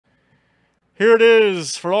Here it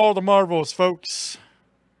is for all the marbles, folks.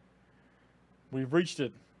 We've reached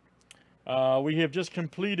it. We have just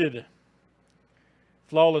completed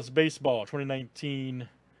Flawless Baseball 2019,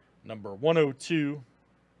 number 102.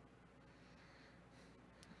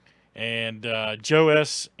 And Joe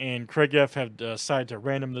S. and Craig F. have decided to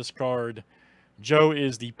random this card. Joe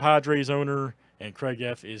is the Padres owner, and Craig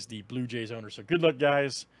F. is the Blue Jays owner. So good luck,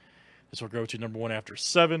 guys. This will go to number 1 after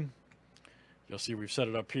 7. You'll see we've set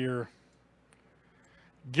it up here.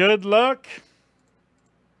 Good luck.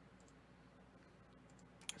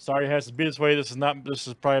 Sorry it has to be this way. This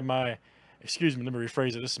is probably my, excuse me, let me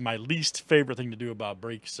rephrase it. This is my least favorite thing to do about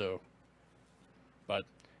breaks, but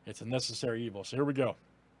it's a necessary evil. So here we go.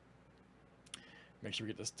 Make sure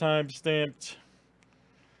we get this time stamped.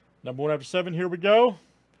 Number 1 after 7, here we go.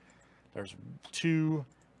 There's 2,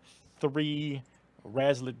 3,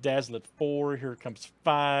 Razzle Dazzle 4. Here comes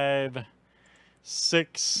 5,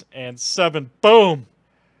 6, and 7. Boom!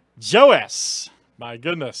 Joe S. My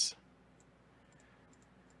goodness.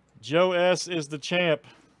 Joe S. is the champ.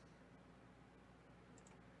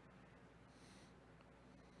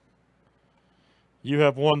 You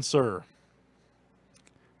have won, sir.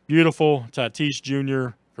 Beautiful Tatis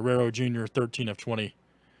Jr., Guerrero Jr., 13 of 20.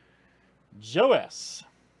 Joe S.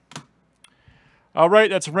 All right,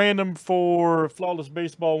 that's random for Flawless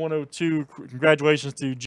Baseball 102. Congratulations to